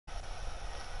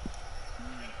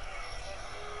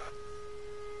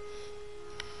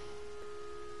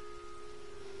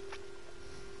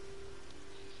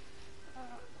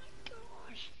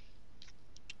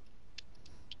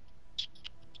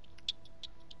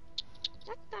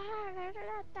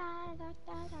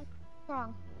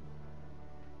Wrong.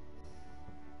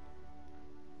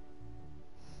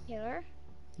 Taylor?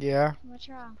 Yeah. What's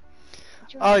wrong?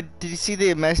 What's wrong? Oh, did you see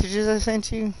the messages I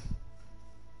sent you?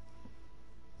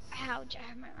 Ouch, I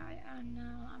have my eye. Oh no,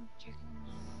 I'm checking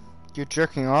now. You're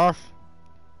jerking off?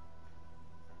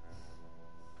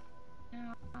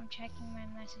 No, I'm checking my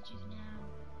messages now.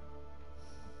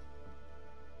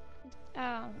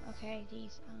 Oh, okay,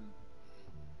 these,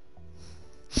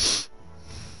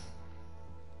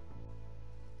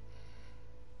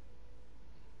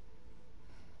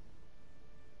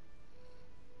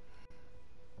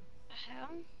 hell?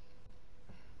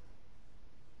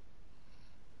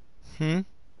 Hmm?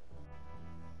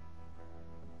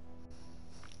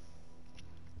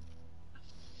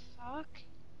 Fuck?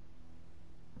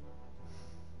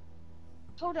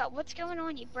 Hold up, what's going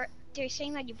on? They're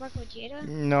saying that you broke with Jada?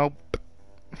 Nope.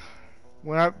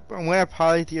 We're a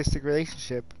polytheistic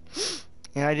relationship,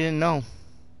 and I didn't know.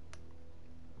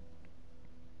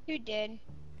 Who did?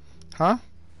 Huh?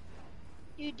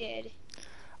 Who did?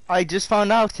 I just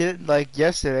found out it like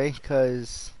yesterday,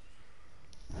 cause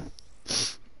Did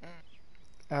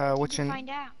you find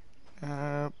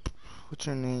out? what's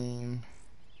her name?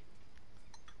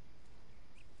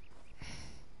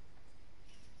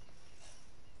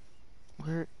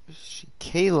 Where is she?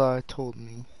 Kayla told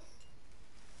me.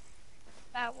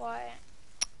 About what?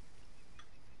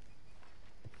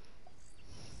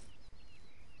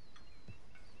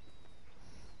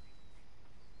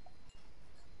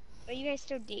 Are you guys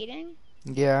still dating?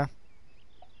 Yeah.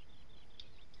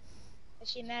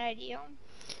 Is she mad at you?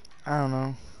 I don't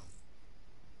know.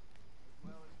 I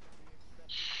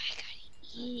gotta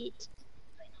eat.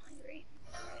 I'm hungry.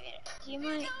 Alright.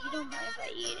 You don't mind if I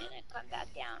eat and I come back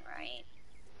down, right?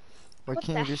 Why What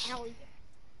can't the you just? hell?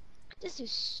 This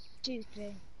is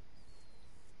stupid.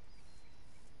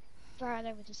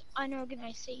 Brother with this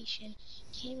unorganization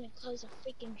can't even close a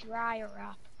freaking dryer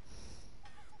up.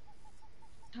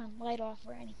 Turn light off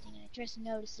or anything, and I just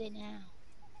noticed it now.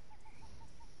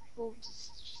 Oh,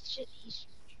 shit,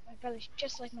 my brother's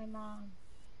just like my mom.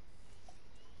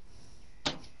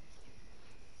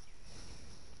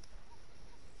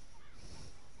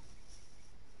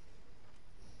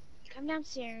 Come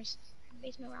downstairs, in the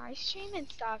basement where I stream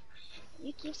and stuff.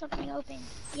 You keep something open.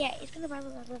 Yeah, it's gonna blah blah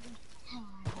blah blah.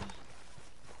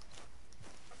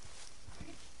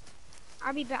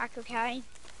 I'll be back, okay?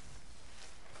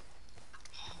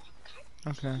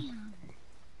 God Okay. damn.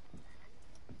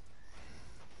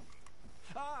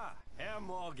 Ah, Herr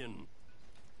Morgan.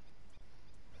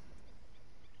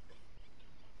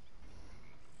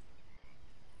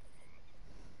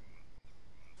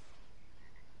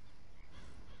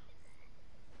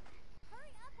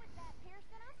 Hurry up with that,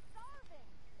 Pearson. I'm starving.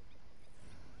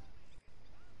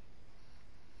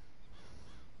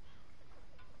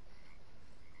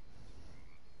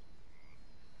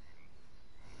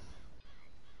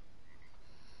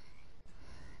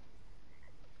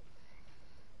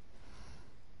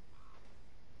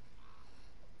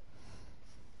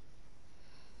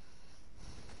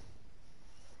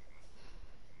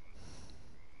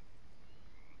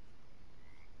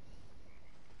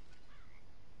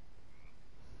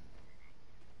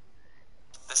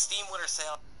 The Steam Winter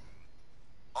Sale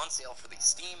on sale for the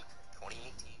Steam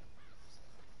 2018.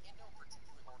 In no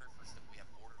particular order, first up we have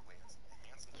Borderlands, a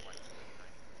handsome collection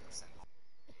at 90% off.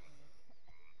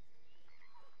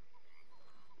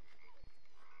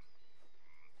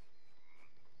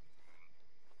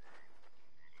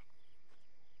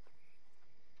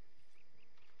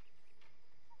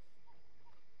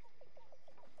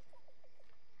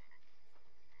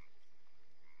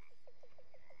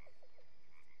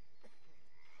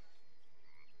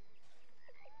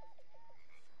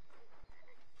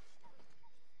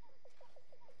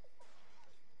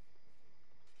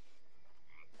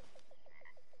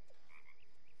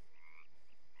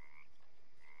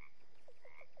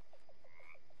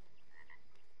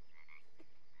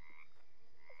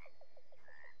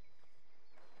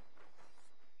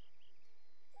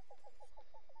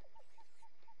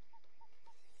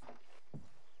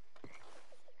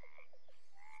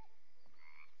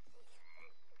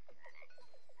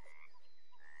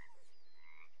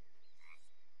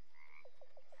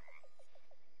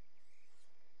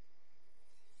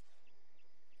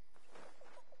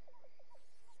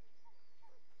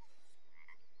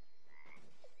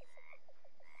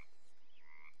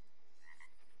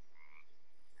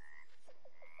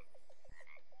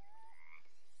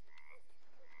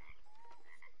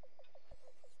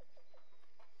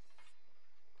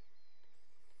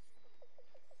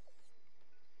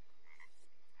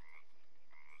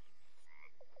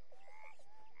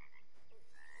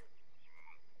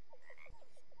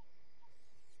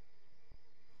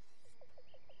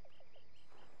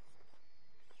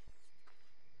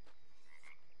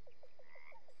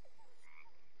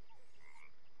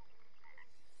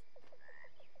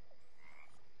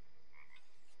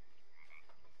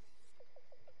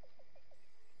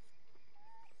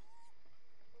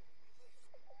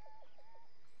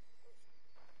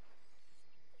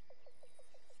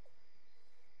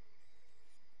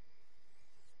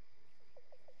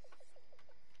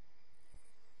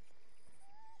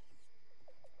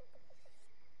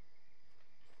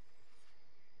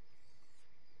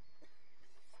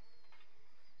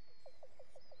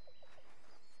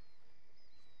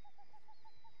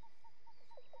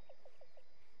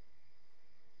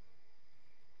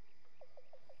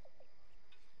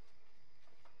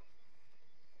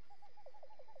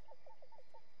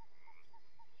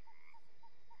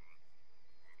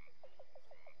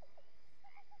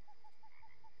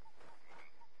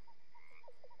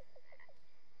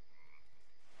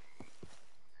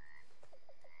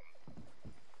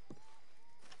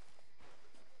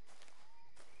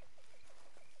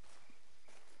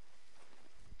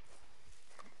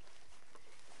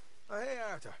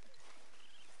 Arthur.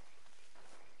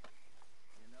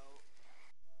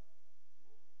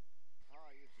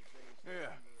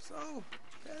 Yeah. So,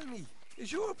 tell me,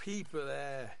 is your people,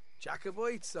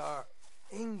 Jacobites or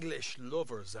English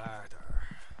lovers, Arthur?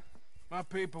 My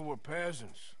people were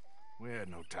peasants. We had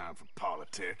no time for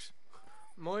politics.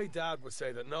 My dad would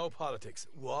say that no politics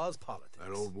was politics.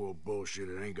 That old world bullshit,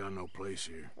 it ain't got no place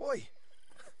here. Why?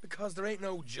 Because there ain't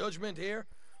no judgment here.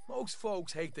 Most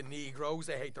folks hate the Negroes,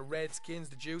 they hate the Redskins,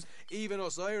 the Jews, even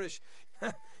us Irish.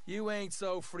 You ain't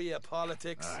so free of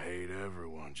politics. I hate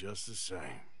everyone just the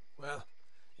same. Well,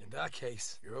 in that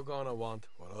case, you're gonna want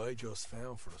what I just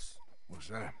found for us. What's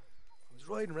that? I was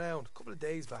riding around a couple of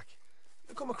days back.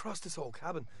 I come across this old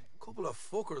cabin. A couple of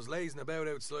fuckers lazing about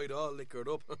outside all liquored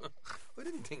up. I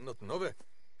didn't think nothing of it.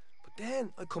 But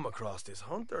then I come across this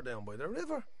hunter down by the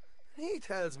river. He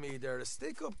tells me they're a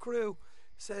stick-up crew.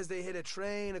 Says they hit a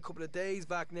train a couple of days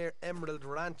back near Emerald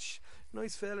Ranch.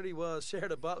 Nice fella he was,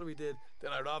 shared a bottle we did.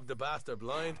 Then I robbed the bastard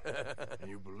blind. And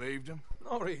you believed him?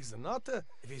 No reason not to.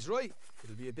 If he's right,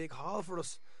 it'll be a big haul for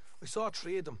us. I saw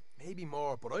 3 of them, maybe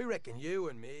more, but I reckon you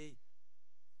and me.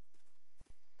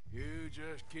 You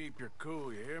just keep your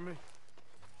cool, you hear me?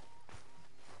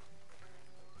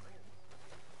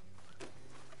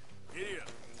 Giddy up.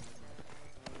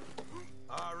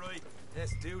 All right,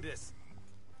 let's do this.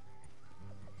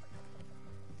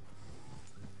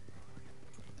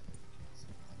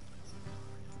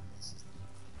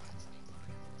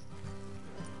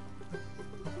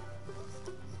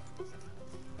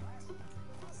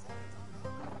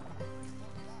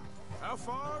 How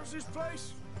far is this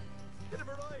place? Bit of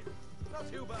a ride.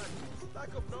 Not too bad.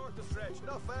 Back up north the stretch,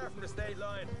 not far from the state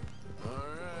line. All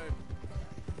right.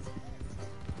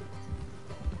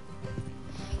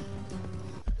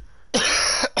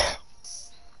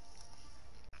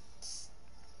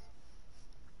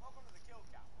 Welcome to the Kill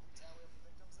Count, where we tally up the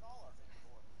victims in all our favorite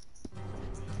orders.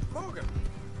 Morgan.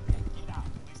 Get out.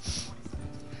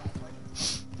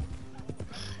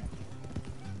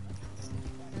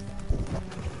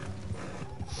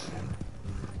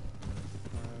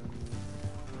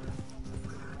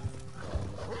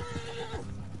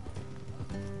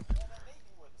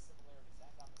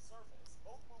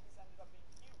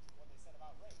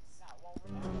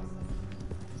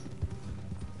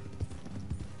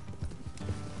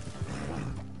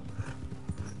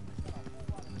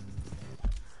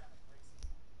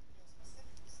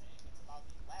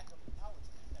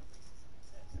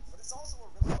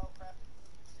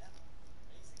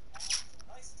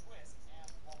 At least 27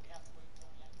 right?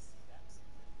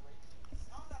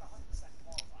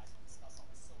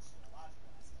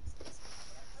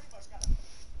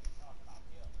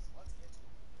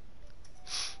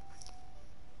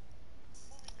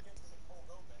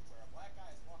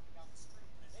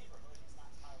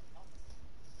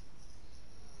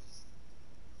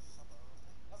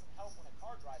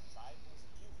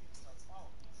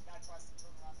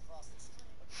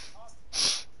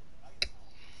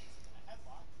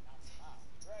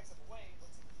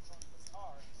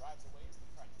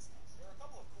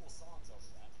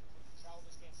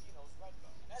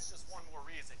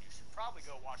 probably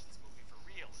go watch this movie for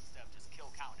real instead of just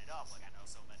kill counting it up like I know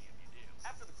so many of you do.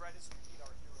 After the credits, we meet our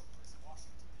hero, Chris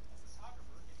Washington, a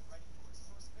photographer getting ready for his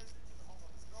first visit to the home of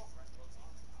his girlfriend, Rose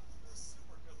Armitage. They're a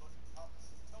super good-looking couple,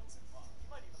 totes in love. He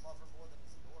might even love her more than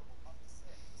his adorable puppy,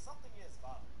 Sid. Something is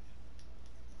bothering him.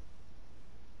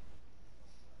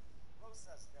 Rose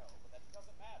says no, but that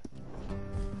doesn't matter.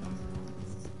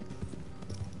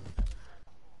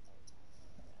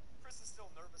 Chris is still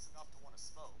nervous enough to want to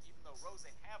smoke, even though Rose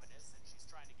ain't having it since she's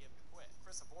trying to get him to quit.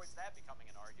 Chris avoids that becoming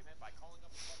an argument by calling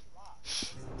up his buddy Rod.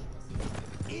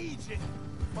 Egypt!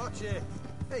 Watch it!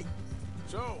 Hey!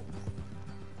 So,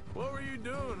 what were you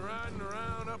doing riding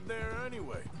around up there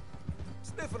anyway?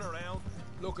 Sniffing around,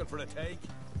 looking for a take.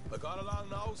 I got a long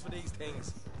nose for these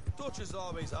things. Dutch has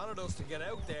always honoured us to get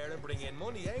out there and bring in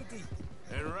money, ain't he?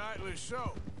 And rightly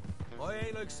so. I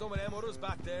ain't like some of them others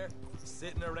back there,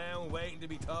 sitting around waiting to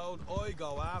be told. I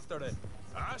go after it.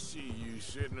 I see you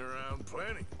sitting around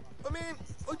plenty. I mean,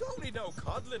 I don't need no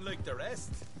coddling like the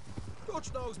rest.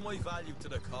 Dutch knows my value to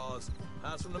the cause.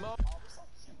 As from the moment... Oh, they're so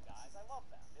cute, guys. I love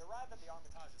them. They arrive at the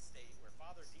Armitage estate where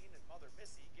Father Dean and Mother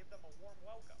Missy give them a warm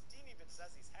welcome. Dean even says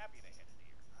he's happy they hit a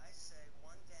deer. I say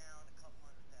one down, a couple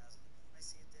 100,000. When I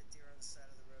see a dead deer on the side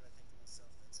of the road, I think to myself,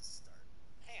 that's a start.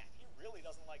 Man, he really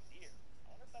doesn't like deer.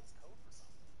 I wonder if that's code for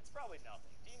something. It's probably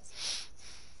nothing. Dean seems...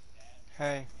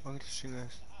 Hey, welcome to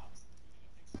Streamless.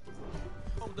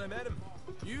 Oh, I met him.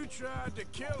 You tried to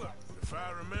kill him, if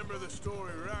I remember the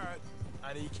story right.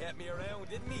 And he kept me around,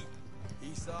 didn't he?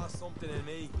 He saw something in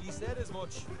me. He said as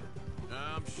much.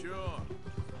 I'm sure.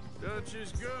 Dutch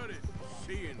is good at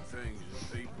seeing things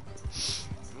in people.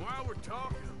 And while we're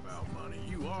talking about money,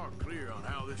 you are clear on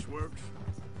how this works?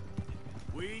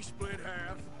 We split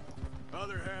half,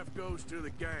 other half goes to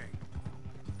the gang.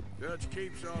 Dutch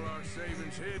keeps all our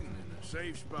savings hidden in a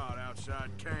safe spot outside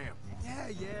camp.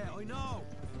 Yeah, I know.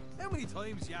 How many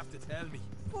times do you have to tell me?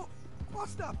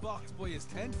 What's that box by his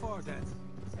tent for, then?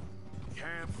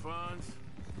 Camp funds,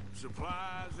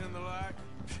 supplies, and the like.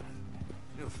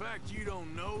 The fact you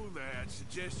don't know that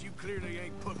suggests you clearly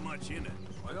ain't put much in it.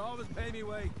 I always pay me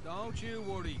way. Don't you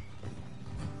worry.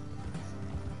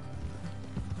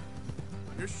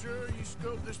 You're sure you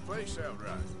scoped this place out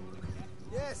right?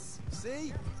 Yes,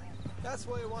 see? That's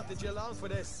why I wanted you along for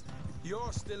this.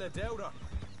 You're still a doubter.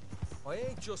 I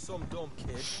ain't just some dumb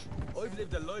kid. I've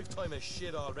lived a lifetime of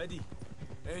shit already.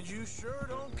 And you sure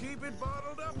don't keep it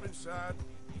bottled up inside.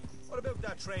 What about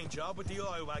that train job with the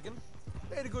oil wagon?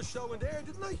 Made a good show in there,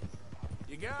 didn't I?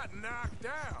 You got knocked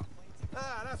out.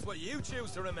 Ah, that's what you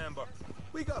choose to remember.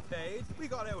 We got paid. We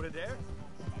got out of there.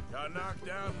 Got knocked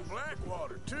out in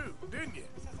Blackwater, too, didn't you?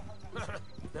 Now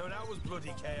that was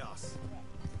bloody chaos.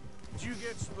 Did you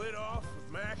get split off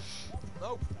with Mac?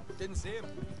 Nope, didn't see him.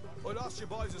 I lost your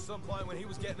boys at some point when he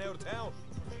was getting out of town.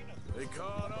 They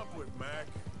caught up with Mac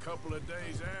a couple of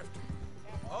days after.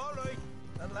 All right,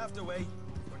 that'll have to wait.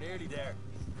 We're nearly there.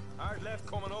 Hard left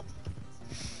coming up.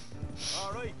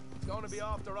 All right, it's going to be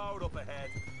off the road up ahead.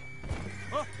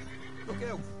 Huh? Look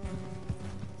out.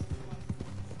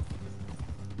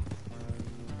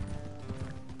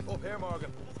 Up here,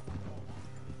 Morgan.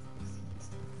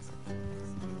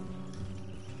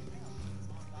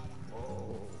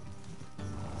 Oh.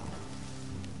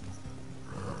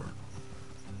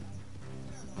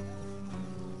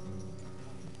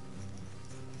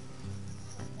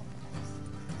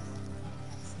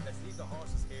 Let's leave the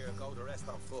horses here and go the rest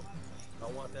on foot.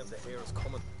 Don't want them to hear us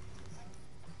coming.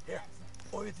 Here,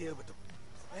 I'll deal with them.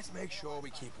 Let's make sure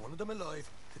we keep one of them alive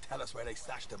to tell us where they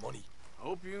stashed the money.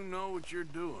 Hope you know what you're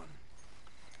doing.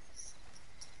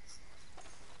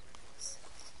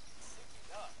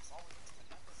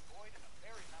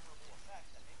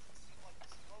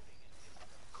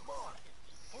 Come on,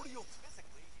 hurry up.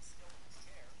 Physically, he's still in his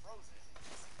chair, frozen, and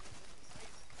you see him literally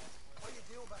phasing. What are you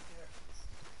doing back there?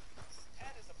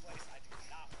 That is a place I do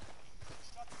not want to be.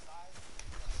 Shut his eyes.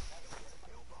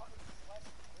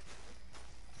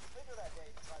 Later that day,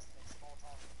 he tries to make small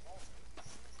talk with Walter.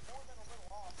 He's more than a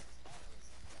little off in his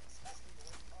mannerisms, especially the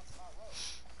way he talks about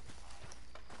Rose.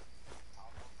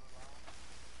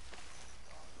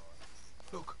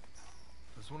 Look,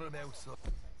 there's one of them outside.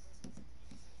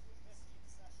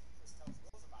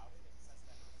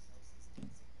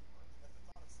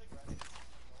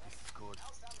 This is good.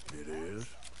 It is.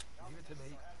 Leave it to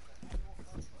me. I'll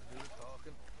do the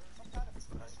talking.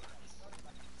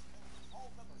 All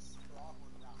of them are super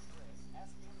awkward around Chris,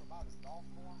 asking him about his golf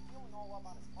form, feeling all up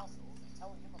on his muscles, and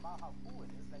telling him about how cool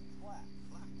it is that he's black.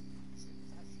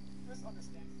 Chris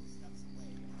understandably steps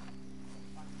away and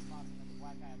finally spots another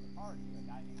black guy at the party, a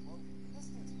guy named Logan. This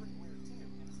dude's pretty weird too,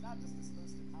 and it's not just his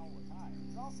thirst to towel attire.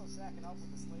 He's also shacking up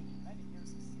with this lady many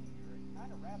years his senior and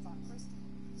kind of rats on Christy.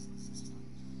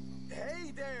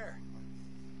 Hey there!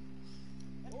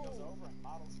 Then he goes over and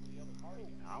models for the other party.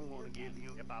 I want to give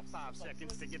you about 5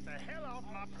 seconds to get the hell off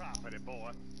my property,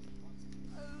 boy.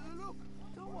 Look,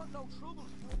 don't want no trouble.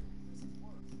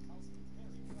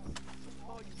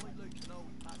 Oh, you might like to know,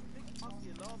 Pat. Big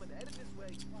posse alarm and headed this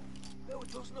way. About a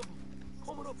dozen of them,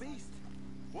 coming up east.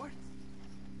 What?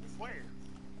 Where?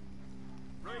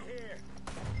 Right here.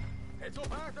 Heads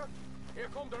up, Arthur. Here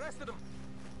come the rest of them.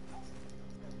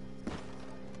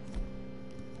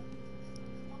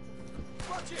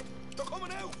 Watch it! They're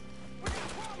coming out! We got a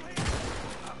problem here!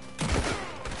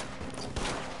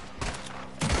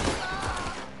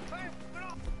 Hey, get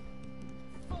off!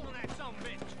 Pulling that son of a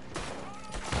bitch!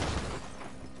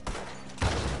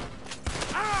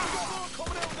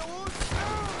 Coming out in the woods!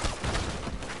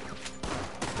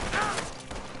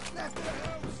 Left of the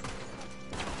house!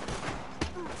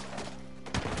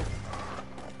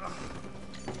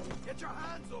 Get your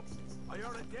hands up, or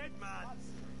you're a dead man!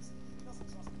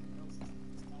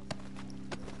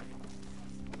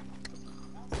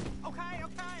 Okay,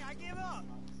 I give up.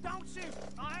 Don't shoot.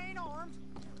 I ain't armed.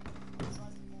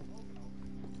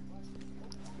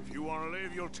 If you want to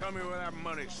live, you'll tell me where that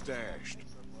money's stashed.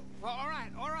 Well, all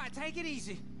right, take it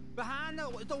easy. Behind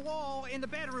the wall in the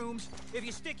bedrooms, if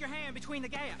you stick your hand between the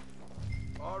gap.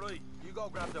 All right, you go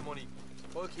grab the money.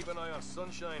 I'll keep an eye on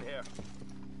Sunshine here.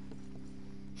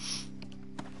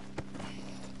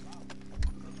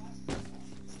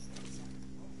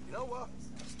 You know what?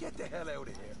 Just get the hell out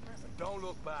of here and don't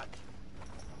look back.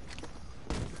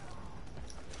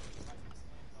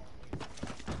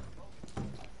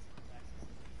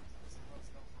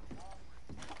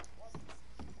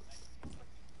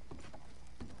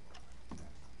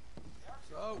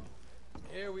 So,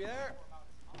 here we are.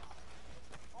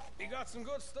 You got some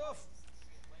good stuff.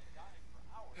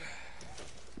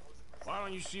 Why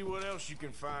don't you see what else you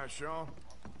can find, Sean?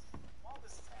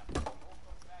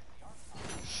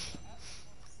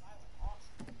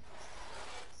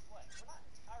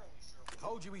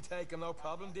 Told you we'd take him, no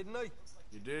problem, didn't I?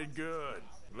 You did good.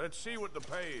 Let's see what the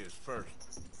pay is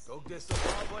first. Go this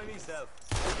up all by myself.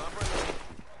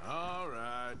 All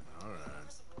right, all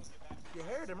right. You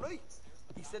heard him, right?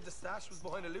 He said the stash was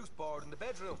behind a loose board in the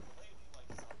bedroom.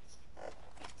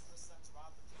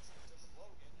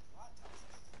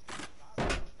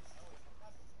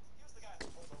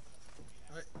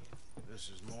 Right. This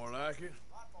is more like it.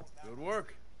 Good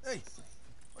work. Hey,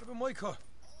 what about my car?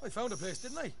 I found a place,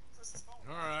 didn't I?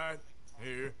 All right,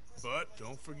 here. But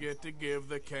don't forget to give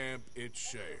the camp its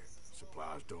share.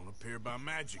 Supplies don't appear by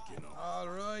magic, you know. All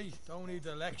right, don't need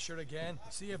the lecture again.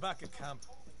 See you back at camp.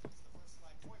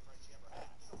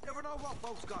 Never know what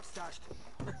folks got stashed.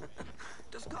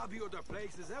 There's gotta be other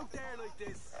places out there like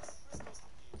this.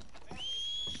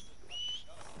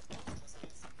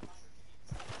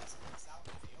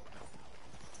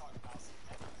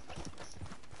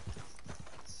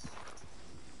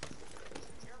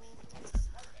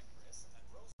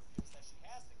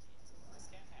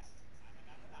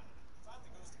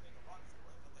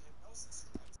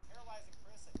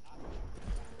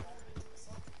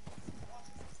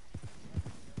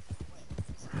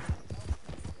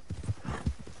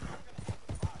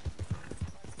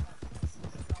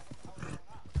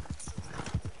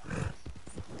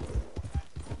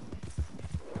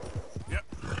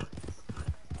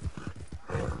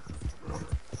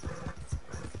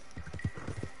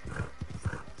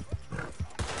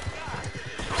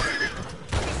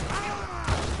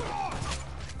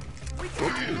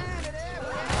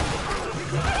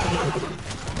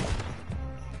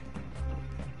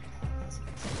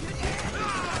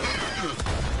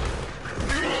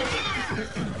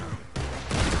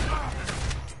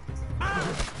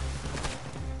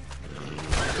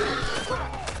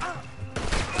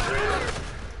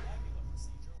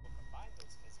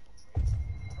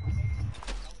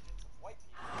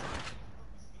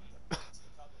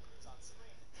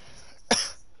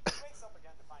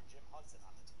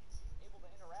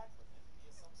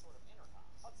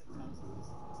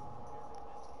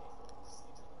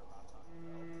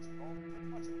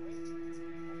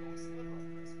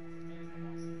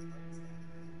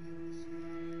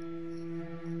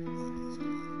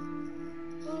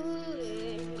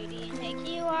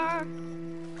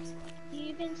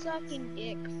 Sucking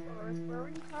dick for a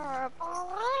foreign car.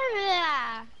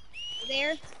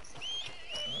 There.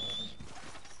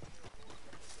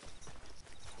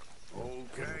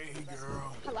 Okay,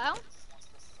 girl. Hello?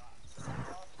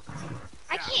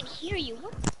 I can't hear you.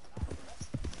 What?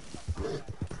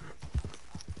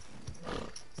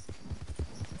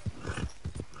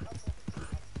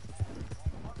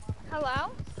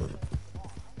 Hello?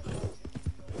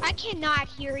 I cannot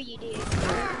hear you, dude.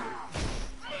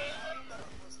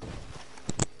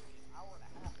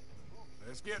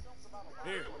 Let's get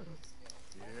here.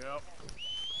 Yep.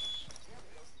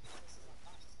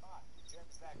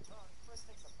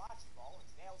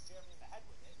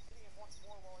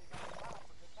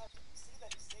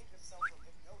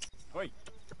 Wait.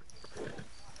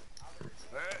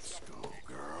 Let's go,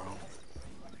 girl.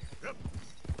 Yep.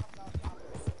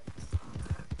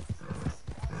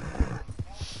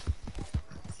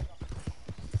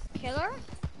 Killer?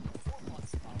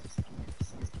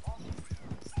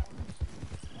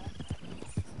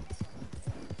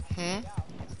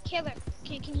 Killer,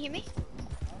 can you hear me?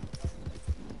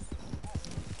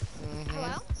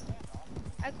 Hello?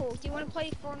 Alright, cool. Do you want to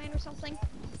play Fortnite or something?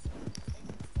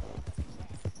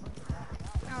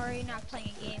 Or are you not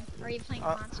playing a game? Or are you playing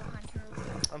Monster Hunter?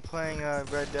 I'm playing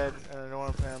Red Dead, and I don't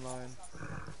want to play online.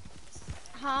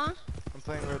 Huh? I'm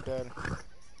playing Red Dead.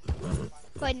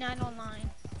 But not online.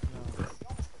 No.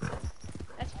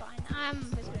 That's fine. I'm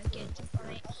just gonna get into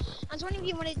Fortnite. I was wondering if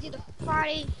you want to do the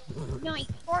Friday night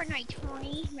Fortnite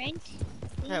tournament.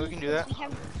 Yeah, we can do that.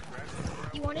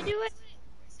 You want to do it?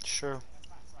 Sure.